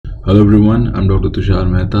Hello everyone, I'm Dr. Tushar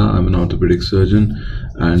Mehta. I'm an orthopedic surgeon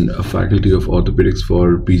and a faculty of orthopedics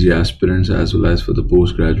for PG aspirants as well as for the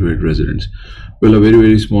postgraduate residents. Well, a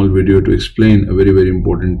very small video to explain a very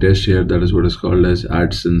important test here, that is what is called as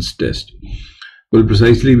Adson's test. Well,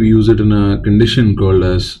 precisely we use it in a condition called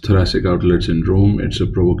as Thoracic Outlet Syndrome. It's a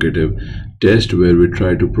provocative test where we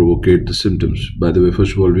try to provocate the symptoms. By the way,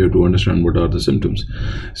 first of all, we have to understand what are the symptoms.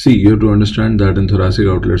 See, you have to understand that in Thoracic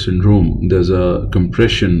Outlet Syndrome, there's a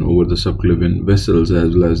compression over the subclavian vessels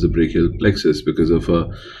as well as the brachial plexus because of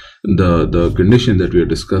the condition that we are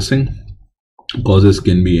discussing. Causes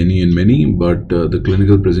can be any and many, but the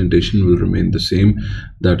clinical presentation will remain the same.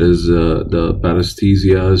 That is the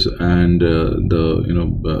paresthesias and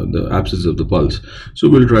the absence of the pulse. So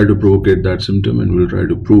we'll try to provocate that symptom and we'll try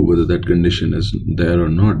to prove whether that condition is there or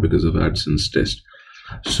not because of Adson's test.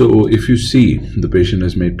 So if you see the patient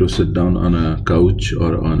is made to sit down on a couch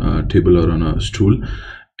or on a table or on a stool,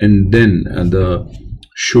 and then the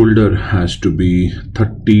shoulder has to be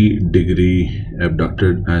 30-degree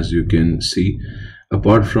abducted, as you can see.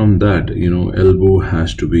 Apart from that, elbow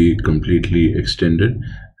has to be completely extended,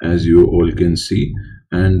 as you all can see,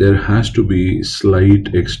 and there has to be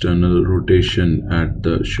slight external rotation at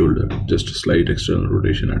the shoulder, just a slight external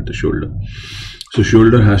rotation at the shoulder. So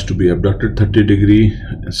shoulder has to be abducted 30-degree,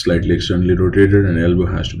 slightly externally rotated, and elbow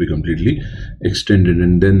has to be completely extended.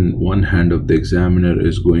 And then one hand of the examiner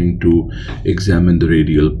is going to examine the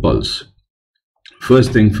radial pulse.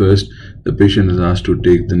 First thing first, the patient is asked to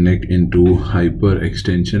take the neck into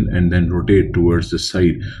hyperextension and then rotate towards the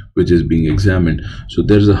side which is being examined. So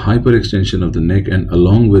there's a hyperextension of the neck, and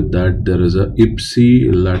along with that there is a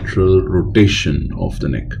ipsilateral rotation of the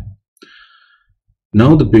neck.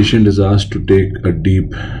 Now the patient is asked to take a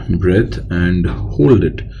deep breath and hold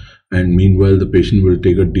it, and meanwhile the patient will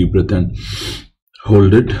take a deep breath and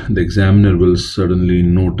hold it. The examiner will suddenly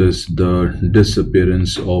notice the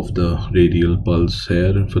disappearance of the radial pulse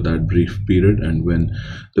here for that brief period, and when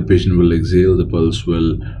the patient will exhale, the pulse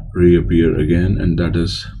will reappear again, and that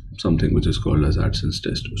is something which is called as Adson's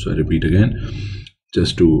test. So I repeat again,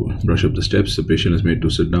 just to brush up the steps. The patient is made to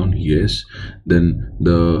sit down, yes. Then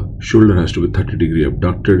the shoulder has to be 30-degree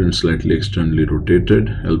abducted and slightly externally rotated.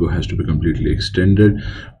 Elbow has to be completely extended.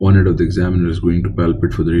 One hand of the examiner is going to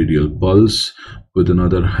palpate for the radial pulse. With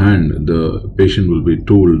another hand, the patient will be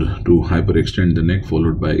told to hyperextend the neck,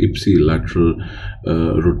 followed by ipsilateral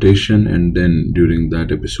rotation, and then during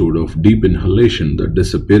that episode of deep inhalation, the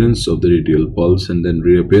disappearance of the radial pulse and then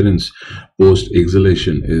reappearance post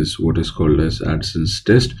exhalation is what is called as Adson's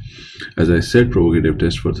test. As I said, provocative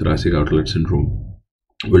test for Thoracic Outlet Syndrome.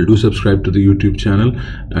 Well, do subscribe to the YouTube channel,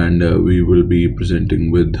 and we will be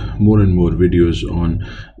presenting with more and more videos on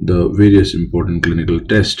the various important clinical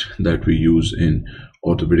tests that we use in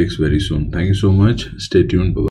orthopedics very soon. Thank you so much. Stay tuned. Bye-bye.